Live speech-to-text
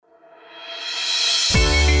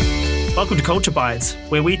Welcome to Culture Bites,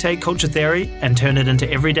 where we take culture theory and turn it into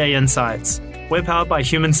everyday insights. We're powered by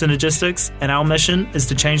Human Synergistics, and our mission is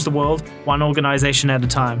to change the world one organization at a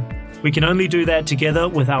time. We can only do that together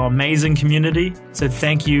with our amazing community, so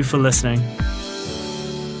thank you for listening.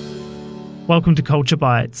 Welcome to Culture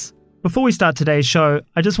Bites. Before we start today's show,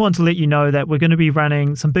 I just want to let you know that we're going to be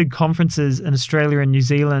running some big conferences in Australia and New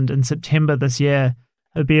Zealand in September this year.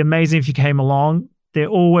 It would be amazing if you came along. They're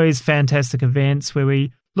always fantastic events where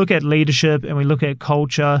we look at leadership and we look at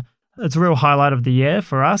culture. It's a real highlight of the year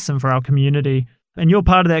for us and for our community. And you're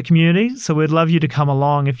part of that community, so we'd love you to come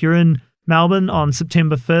along. If you're in Melbourne on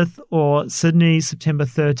September 5th or Sydney September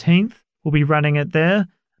 13th, we'll be running it there.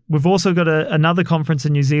 We've also got another conference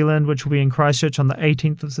in New Zealand, which will be in Christchurch on the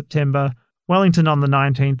 18th of September, Wellington on the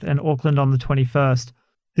 19th, and Auckland on the 21st.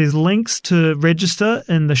 There's links to register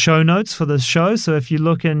in the show notes for this show, so if you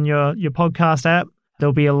look in your podcast app,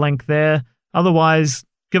 there'll be a link there. Otherwise,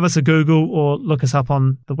 give us a Google or look us up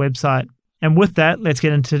on the website. And with that, let's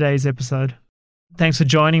get into today's episode. Thanks for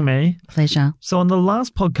joining me. Pleasure. So on the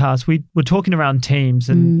last podcast, we were talking around teams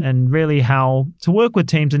and really how to work with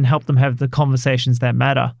teams and help them have the conversations that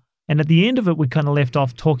matter. And at the end of it, we kind of left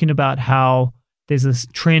off talking about how there's this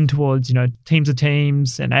trend towards, teams of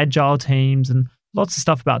teams and agile teams and lots of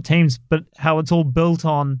stuff about teams, but how it's all built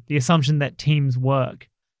on the assumption that teams work.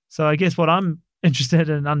 So I guess what I'm interested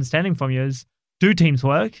in understanding from you is, do teams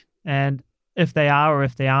work? And if they are or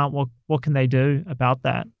if they aren't, what can they do about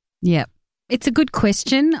that? Yeah, it's a good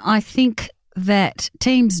question. I think that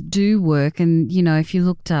teams do work. And, if you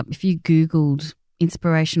Googled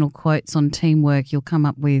inspirational quotes on teamwork, you'll come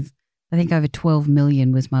up with, I think over 12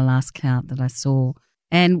 million was my last count that I saw.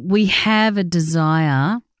 And we have a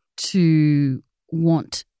desire to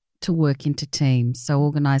want to work into teams. So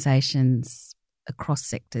organisations across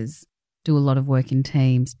sectors do a lot of work in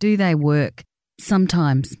teams. Do they work?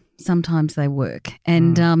 Sometimes they work.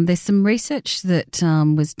 And there's some research that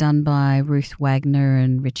was done by Ruth Wagner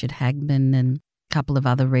and Richard Hagman and a couple of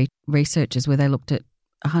other researchers where they looked at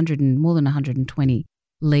more than 120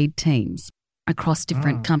 lead teams across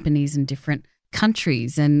different companies and different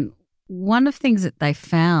countries. And one of the things that they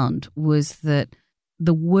found was that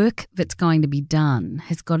the work that's going to be done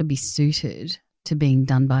has got to be suited to being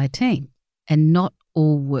done by a team. And not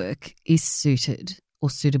all work is suited or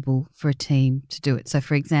suitable for a team to do it. So,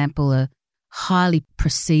 for example, a highly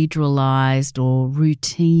proceduralized or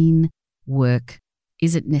routine work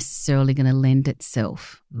isn't necessarily going to lend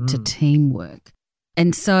itself to teamwork.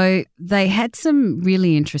 And so they had some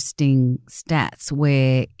really interesting stats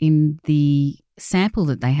where in the sample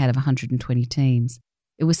that they had of 120 teams,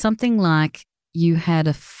 it was something like you had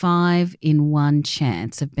a 5 in 1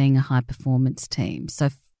 chance of being a high-performance team. So,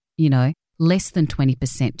 less than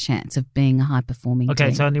 20% chance of being a high-performing team.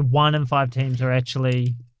 Okay, so only 1 in 5 teams are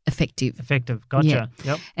actually effective. Gotcha. Yeah.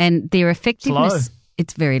 Yep. And their effectiveness, low.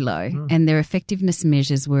 It's very low. And their effectiveness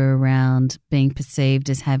measures were around being perceived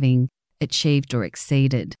as having achieved or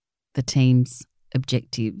exceeded the team's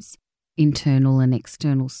objectives, internal and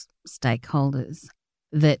external stakeholders,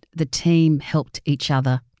 that the team helped each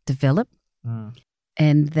other develop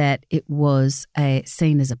and that it was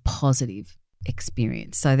seen as a positive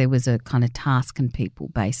experience. So there was a kind of task and people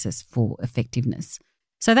basis for effectiveness.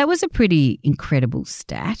 So that was a pretty incredible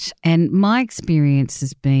stat. And my experience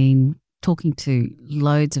has been talking to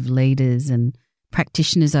loads of leaders and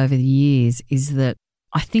practitioners over the years is that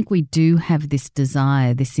I think we do have this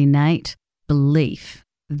desire, this innate belief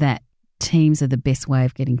that teams are the best way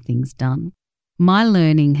of getting things done. My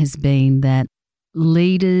learning has been that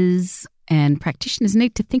leaders and practitioners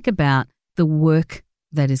need to think about the work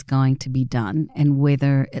that is going to be done and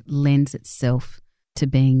whether it lends itself to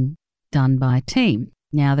being done by a team.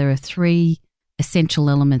 Now, there are 3 essential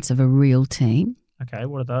elements of a real team. Okay,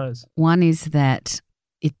 what are those? One is that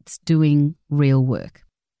it's doing real work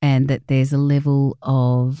and that there's a level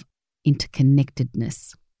of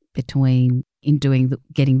interconnectedness getting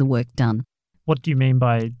the work done. What do you mean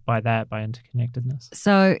by that, by interconnectedness?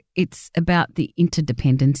 So it's about the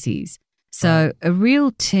interdependencies. So a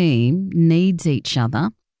real team needs each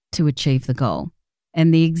other to achieve the goal.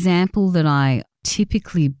 And the example that I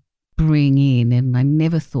typically bring in, and I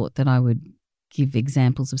never thought that I would give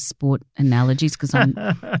examples of sport analogies because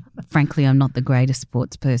frankly, I'm not the greatest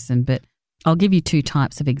sports person, but I'll give you 2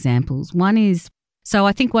 types of examples. One is, so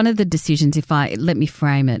I think one of the decisions, let me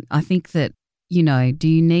frame it, I think that, do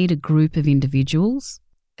you need a group of individuals,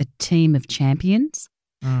 a team of champions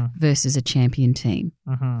versus a champion team?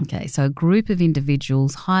 Okay, so a group of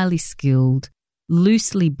individuals, highly skilled,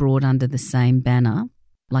 loosely brought under the same banner,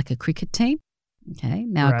 like a cricket team. Okay,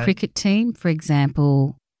 now a cricket team, for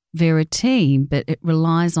example, they're a team, but it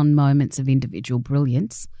relies on moments of individual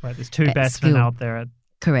brilliance. Right, there's two batsmen out there at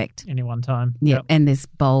correct any one time. Yeah, yep. And there's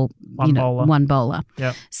one bowler.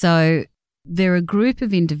 Yep. So they're a group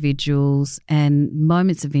of individuals and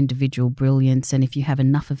moments of individual brilliance, and if you have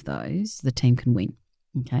enough of those, the team can win.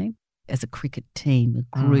 Okay, as a cricket team,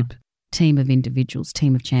 a group, team of individuals,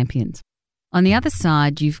 team of champions. On the other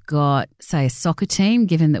side, you've got, say, a soccer team,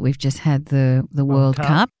 given that we've just had the World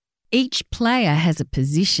Cup. Each player has a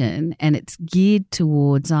position and it's geared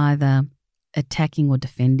towards either attacking or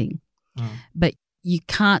defending. But you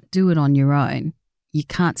can't do it on your own. You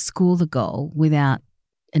can't score the goal without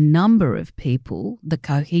a number of people, the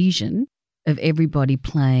cohesion of everybody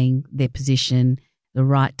playing their position, the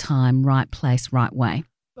right time, right place, right way.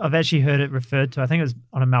 I've actually heard it referred to, I think it was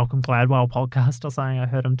on a Malcolm Gladwell podcast or something, I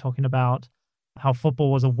heard him talking about how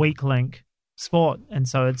football was a weak link sport. And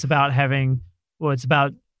so it's about it's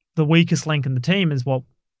about the weakest link in the team is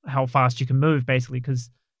how fast you can move, basically, because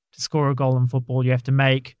to score a goal in football, you have to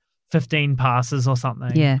make 15 passes or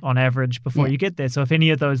something on average before you get there. So if any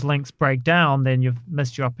of those links break down, then you've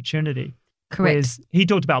missed your opportunity. Correct. Whereas he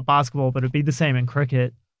talked about basketball, but it'd be the same in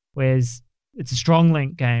cricket, whereas it's a strong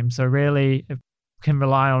link game. So really it can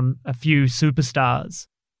rely on a few superstars.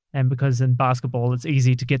 And because in basketball, it's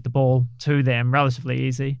easy to get the ball to them, relatively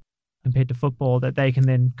easy compared to football, that they can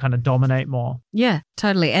then kind of dominate more. Yeah,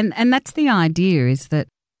 totally. And that's the idea, is that,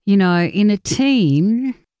 in a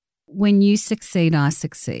team, when you succeed, I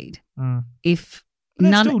succeed. If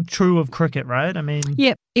that's still true of cricket, right? I mean,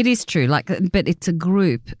 yeah, it is true. But it's a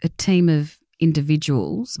group, a team of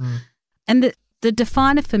individuals. And the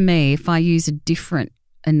definer for me, if I use a different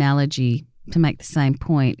analogy to make the same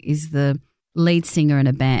point, is the lead singer in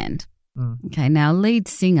a band. Okay, now a lead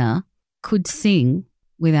singer could sing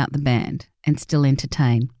without the band and still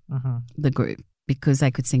entertain the group because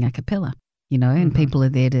they could sing a cappella, and people are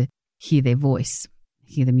there to hear their voice,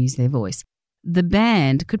 hear them use their voice. The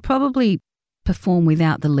band could probably perform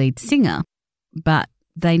without the lead singer, but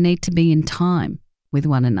they need to be in time with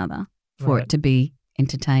one another for it to be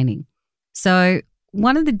entertaining. So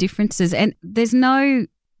one of the differences, and there's no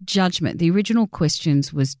judgment. The original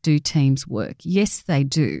questions was, do teams work? Yes, they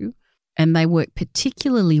do. And they work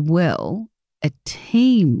particularly well. A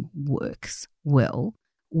team works well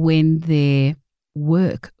when their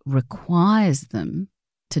work requires them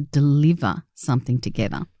to deliver something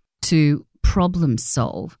together, to problem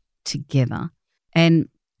solve together. And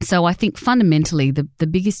so I think fundamentally the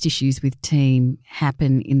biggest issues with team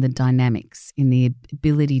happen in the dynamics, in the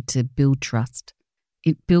ability to build trust.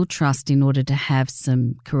 Build trust in order to have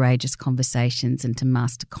some courageous conversations and to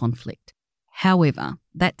master conflict. However,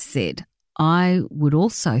 that said, I would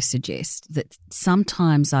also suggest that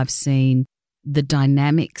sometimes I've seen the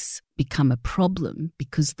dynamics become a problem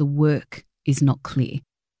because the work is not clear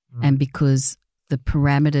and because the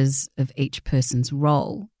parameters of each person's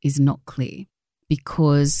role is not clear,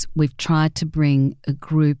 because we've tried to bring a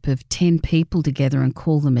group of 10 people together and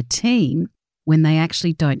call them a team when they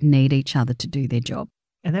actually don't need each other to do their job.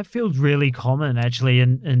 And that feels really common, actually,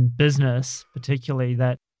 in business, particularly,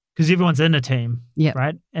 that because everyone's in a team,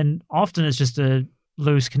 right? And often it's just a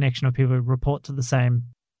loose connection of people who report to the same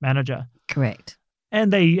manager. Correct.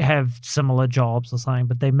 And they have similar jobs or something,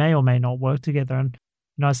 but they may or may not work together. And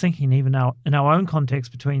I was thinking even now in our own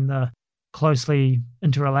context between the closely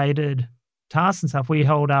interrelated tasks and stuff, we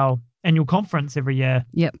hold our annual conference every year.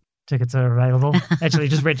 Yep. Tickets are available. Actually,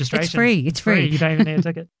 just registration. It's free. You don't even need a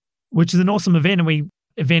ticket, which is an awesome event. And we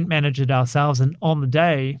event managed it ourselves. And on the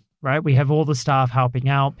day, right, we have all the staff helping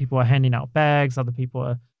out. People are handing out bags. Other people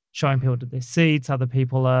are showing people to their seats. Other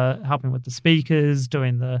people are helping with the speakers,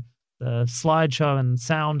 doing the slideshow and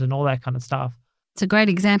sound and all that kind of stuff. It's a great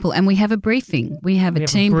example. And we have a briefing. We have a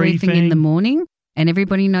team briefing in the morning and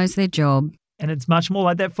everybody knows their job. And it's much more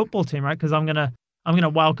like that football team, right? Because I'm gonna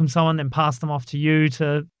welcome someone, then pass them off to you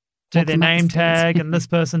to do their name tag and this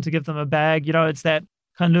person to give them a bag. It's that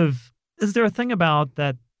kind of, is there a thing about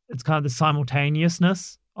that? It's kind of the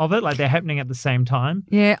simultaneousness of it, like they're happening at the same time.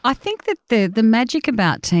 Yeah, I think that the magic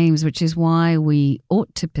about teams, which is why we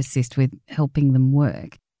ought to persist with helping them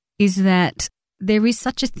work, is that there is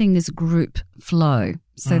such a thing as group flow.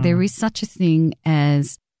 So there is such a thing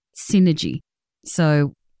as synergy.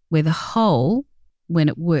 So where the whole, when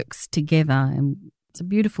it works together, and it's a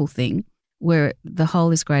beautiful thing, where the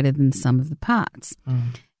whole is greater than the sum of the parts.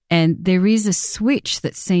 And there is a switch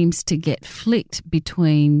that seems to get flicked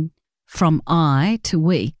from I to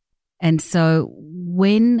we. And so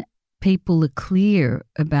when people are clear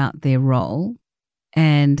about their role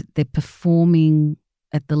and they're performing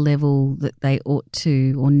at the level that they ought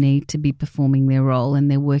to or need to be performing their role,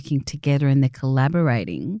 and they're working together and they're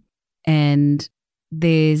collaborating, and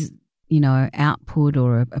there's, output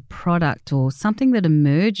or a product or something that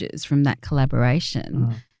emerges from that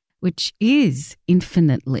collaboration, which is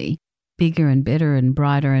infinitely bigger and better and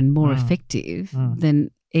brighter and more effective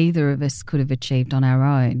than either of us could have achieved on our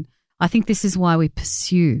own. I think this is why we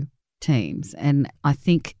pursue teams. And I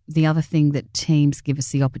think the other thing that teams give us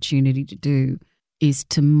the opportunity to do is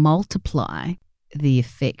to multiply the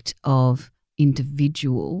effect of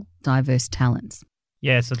individual diverse talents.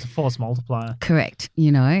 Yes, it's a force multiplier. Correct,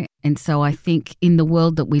 And so I think in the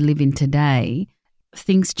world that we live in today,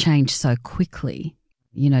 things change so quickly.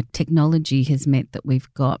 Technology has meant that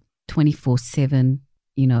we've got 24/7,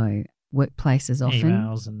 workplaces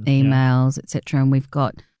often, emails, etc. And we've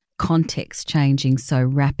got context changing so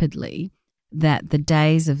rapidly that the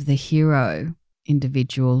days of the hero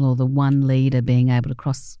individual or the one leader being able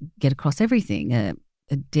to get across everything are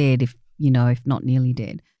dead, if not nearly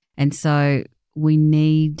dead. And so we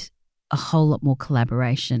need a whole lot more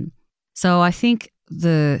collaboration. So I think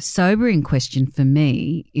the sobering question for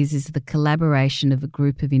me is the collaboration of a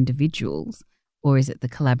group of individuals, or is it the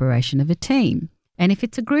collaboration of a team? And if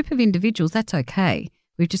it's a group of individuals, that's okay.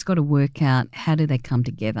 We've just got to work out how do they come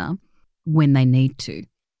together when they need to.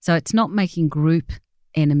 So it's not making group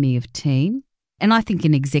enemy of team. And I think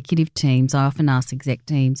in executive teams, I often ask exec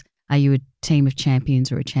teams, are you a team of champions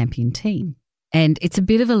or a champion team? And it's a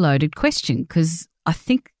bit of a loaded question because I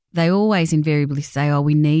think they always invariably say,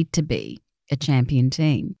 we need to be a champion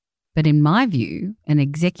team. But in my view, an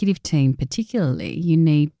executive team particularly, you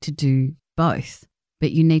need to do both,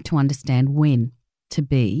 but you need to understand when to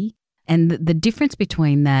be. And the difference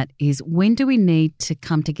between that is, when do we need to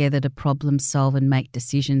come together to problem solve and make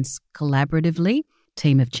decisions collaboratively,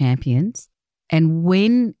 team of champions? And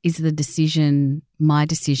when is the decision my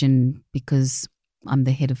decision because I'm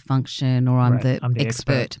the head of function or I'm the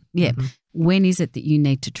expert? Yeah. Mm-hmm. When is it that you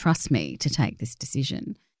need to trust me to take this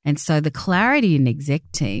decision? And so the clarity in exec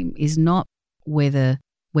team is not whether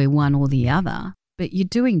we're one or the other, but you're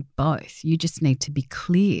doing both. You just need to be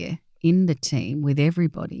clear in the team with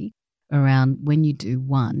everybody around when you do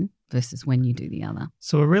one versus when you do the other.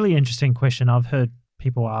 So a really interesting question I've heard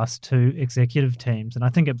people ask to executive teams, and I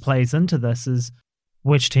think it plays into this, is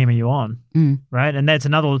which team are you on, right? And that's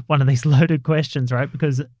another one of these loaded questions, right?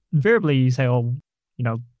 Because invariably you say,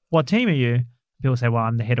 what team are you? People say, well,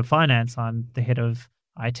 I'm the head of finance, I'm the head of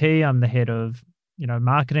IT, I'm the head of,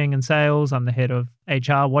 marketing and sales, I'm the head of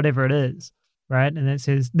HR, whatever it is, right? And it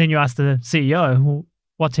says, then you ask the CEO, well,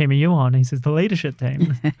 what team are you on? He says, the leadership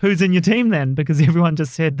team. Who's in your team then? Because everyone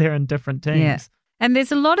just said they're in different teams. Yeah. And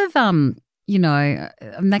there's a lot of,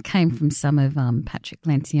 that came from some of Patrick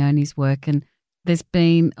Lencioni's work, and there's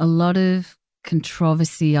been a lot of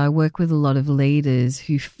controversy. I work with a lot of leaders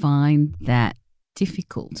who find that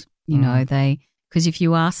difficult, because if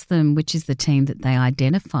you ask them which is the team that they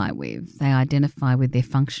identify with their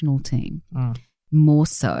functional team more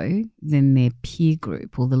so than their peer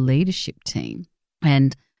group or the leadership team.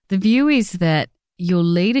 And the view is that your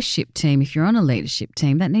leadership team, if you're on a leadership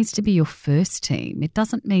team, that needs to be your first team. It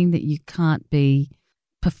doesn't mean that you can't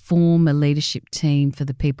perform a leadership team for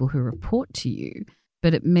the people who report to you,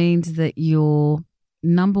 but it means that your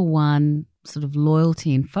number one sort of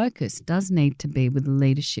loyalty and focus does need to be with the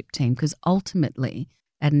leadership team, because ultimately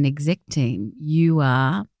at an exec team, you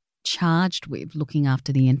are charged with looking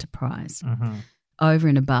after the enterprise over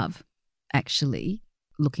and above actually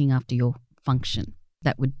looking after your function.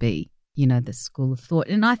 That would be, the school of thought.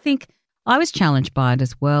 And I think I was challenged by it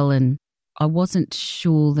as well, and I wasn't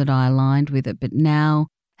sure that I aligned with it. But now,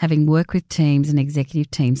 having worked with teams and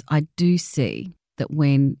executive teams, I do see that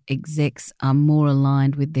when execs are more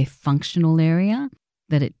aligned with their functional area,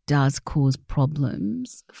 that it does cause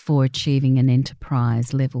problems for achieving an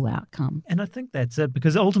enterprise level outcome. And I think that's it,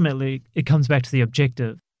 because ultimately it comes back to the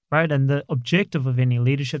objective, right? And the objective of any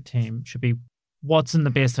leadership team should be what's in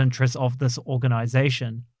the best interest of this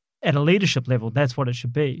organization. At a leadership level, that's what it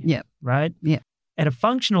should be. Yeah. Right? Yeah. At a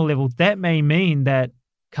functional level, that may mean that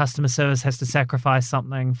customer service has to sacrifice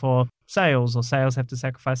something for sales, or sales have to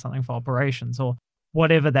sacrifice something for operations, or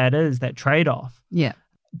whatever that is, that trade-off. Yeah.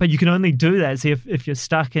 But you can only do that. See, if you're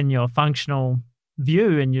stuck in your functional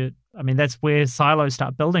view, and that's where silos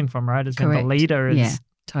start building from, right? Is when the leader is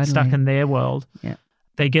stuck in their world. Yeah.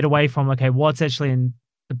 They get away from, what's actually in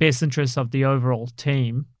the best interest of the overall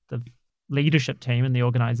team, the leadership team in the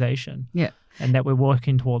organization. Yeah. And that we're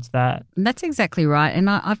working towards that. And that's exactly right. And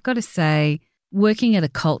I've got to say, working at a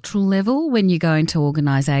cultural level, when you go into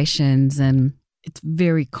organizations, and it's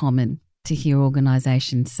very common to hear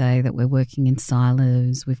organisations say that we're working in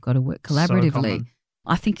silos, we've got to work collaboratively. So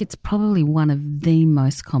I think it's probably one of the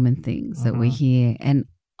most common things that we hear. And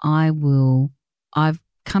I've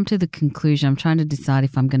come to the conclusion, I'm trying to decide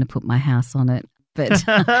if I'm going to put my house on it. But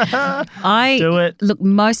Do it. Look,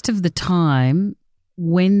 most of the time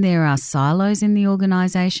when there are silos in the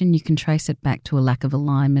organisation, you can trace it back to a lack of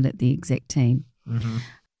alignment at the exec team. Mm-hmm.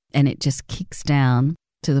 And it just kicks down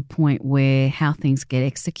to the point where how things get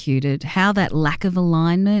executed, how that lack of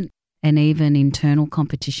alignment and even internal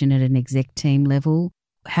competition at an exec team level,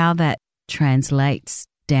 how that translates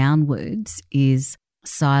downwards is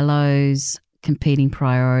silos, competing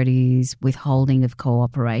priorities, withholding of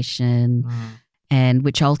cooperation, and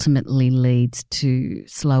which ultimately leads to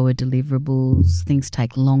slower deliverables, things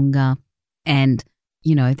take longer, and,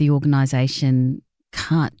 you know, the organisation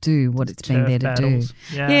can't do what it's been there to do.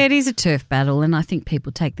 Yeah, it is a turf battle, and I think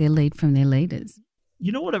people take their lead from their leaders.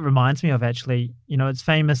 You know what it reminds me of, actually? You know, it's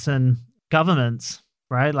famous in governments,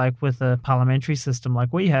 right? Like with a parliamentary system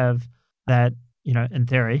like we have that, you know, in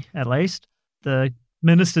theory at least, the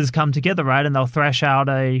ministers come together, right? And they'll thrash out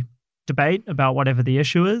a debate about whatever the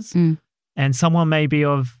issue is. And someone may be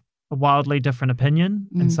of a wildly different opinion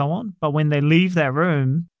and so on. But when they leave that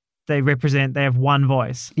room, they have one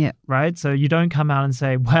voice, right? So you don't come out and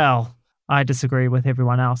say, well, I disagree with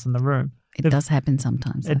everyone else in the room. It does happen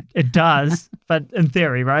sometimes. It does, but in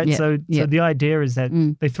theory, right? Yeah, So the idea is that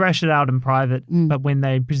they thrash it out in private, but when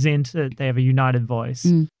they present it, they have a united voice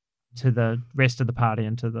to the rest of the party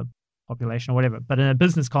and to the population or whatever. But in a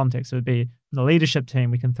business context, it would be the leadership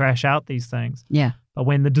team, we can thrash out these things. Yeah. But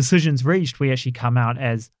when the decision's reached, we actually come out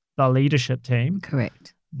as the leadership team.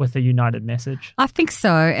 Correct. With a united message. I think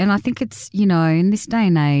so. And I think it's, you know, in this day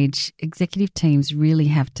and age, executive teams really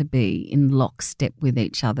have to be in lockstep with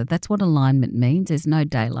each other. That's what alignment means. There's no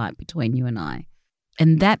daylight between you and I.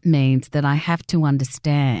 And that means that I have to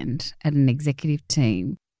understand at an executive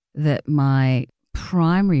team that my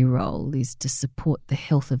primary role is to support the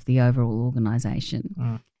health of the overall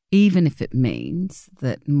organisation, even if it means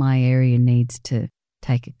that my area needs to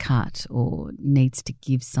take a cut or needs to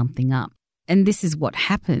give something up. And this is what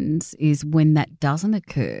happens is when that doesn't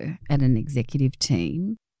occur at an executive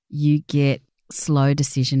team, you get slow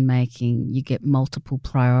decision making, you get multiple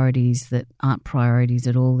priorities that aren't priorities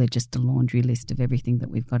at all. They're just a laundry list of everything that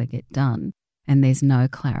we've got to get done. And there's no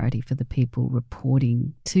clarity for the people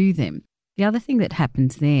reporting to them. The other thing that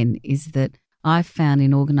happens then is that I've found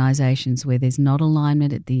in organisations where there's not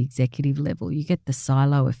alignment at the executive level, you get the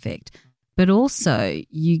silo effect. But also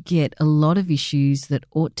you get a lot of issues that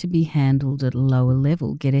ought to be handled at a lower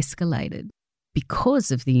level get escalated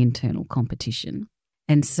because of the internal competition.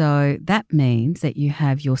 And so that means that you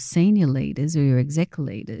have your senior leaders or your exec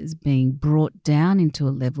leaders being brought down into a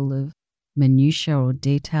level of minutiae or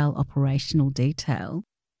detail, operational detail,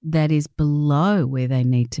 that is below where they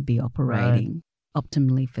need to be operating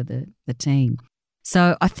optimally for the team.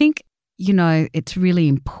 So I think, you know, it's really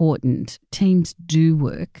important. Teams do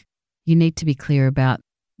work. You need to be clear about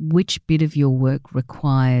which bit of your work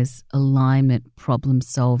requires alignment, problem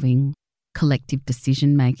solving, collective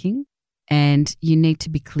decision making. And you need to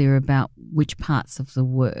be clear about which parts of the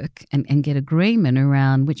work and get agreement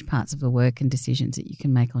around which parts of the work and decisions that you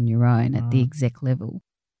can make on your own at the exec level.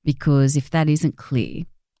 Because if that isn't clear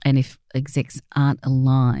and if execs aren't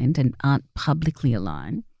aligned and aren't publicly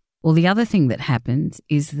aligned, well, the other thing that happens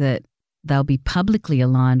is that they'll be publicly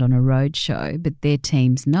aligned on a roadshow, but their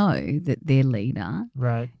teams know that their leader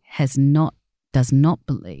does not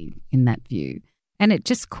believe in that view. And it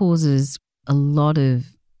just causes a lot of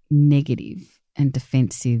negative and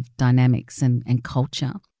defensive dynamics and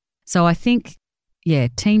culture. So I think,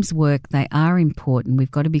 teams work, they are important.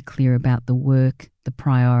 We've got to be clear about the work, the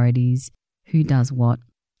priorities, who does what,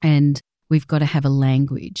 and we've got to have a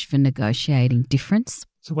language for negotiating difference.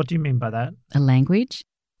 So what do you mean by that? A language?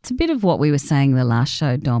 It's a bit of what we were saying the last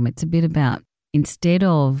show, Dom. It's a bit about instead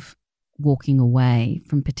of walking away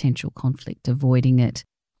from potential conflict, avoiding it,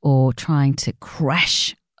 or trying to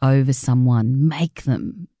crash over someone, make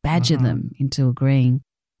them, badger them into agreeing,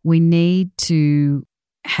 we need to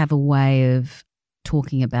have a way of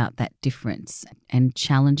talking about that difference and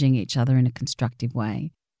challenging each other in a constructive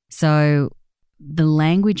way. So the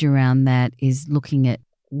language around that is looking at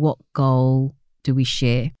what goal do we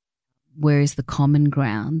share? Where is the common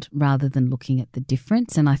ground rather than looking at the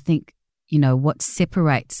difference? And I think, you know, what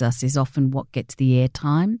separates us is often what gets the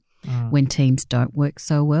airtime when teams don't work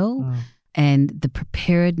so well. And the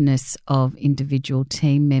preparedness of individual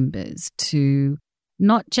team members to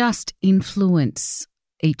not just influence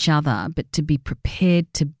each other, but to be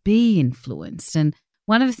prepared to be influenced. And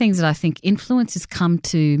one of the things that I think influence has come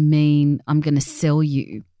to mean I'm going to sell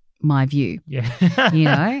you my view. Yeah.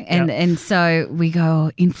 And so we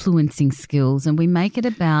go influencing skills, and we make it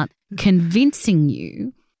about convincing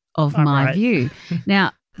you of my view.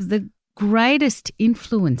 Now, the greatest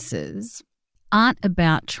influences aren't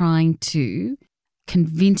about trying to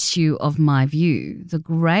convince you of my view. The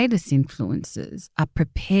greatest influences are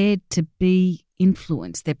prepared to be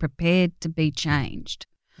influenced. They're prepared to be changed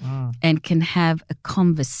and can have a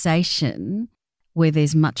conversation where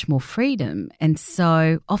there's much more freedom. And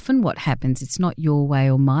so often what happens, it's not your way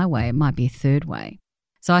or my way. It might be a third way.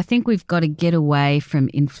 So I think we've got to get away from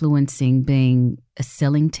influencing being a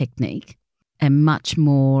selling technique and much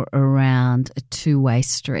more around a two-way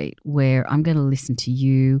street where I'm going to listen to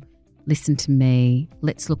you, listen to me.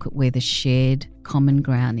 Let's look at where the shared common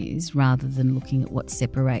ground is rather than looking at what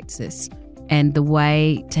separates us. And the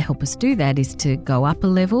way to help us do that is to go up a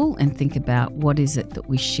level and think about what is it that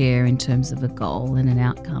we share in terms of a goal and an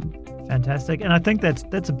outcome. Fantastic. And I think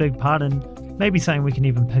that's a big part, and maybe something we can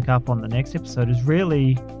even pick up on the next episode is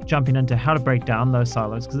really jumping into how to break down those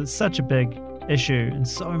silos, because it's such a big issue in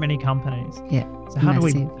so many companies. Yeah. So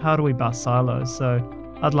how do we bust silos? So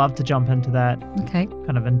I'd love to jump into that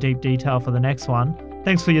kind of in deep detail for the next one.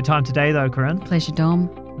 Thanks for your time today though, Corinne. Pleasure, Dom.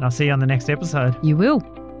 And I'll see you on the next episode. You will.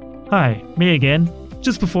 Hi, me again.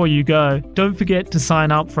 Just before you go, don't forget to sign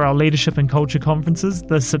up for our Leadership and Culture conferences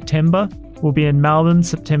this September. We'll be in Melbourne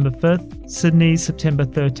September 5th, Sydney September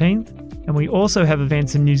 13th, and we also have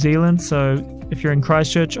events in New Zealand, so if you're in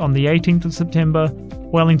Christchurch on the 18th of September,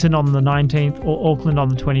 Wellington on the 19th, or Auckland on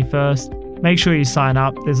the 21st, make sure you sign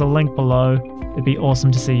up. There's a link below. It'd be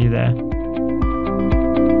awesome to see you there.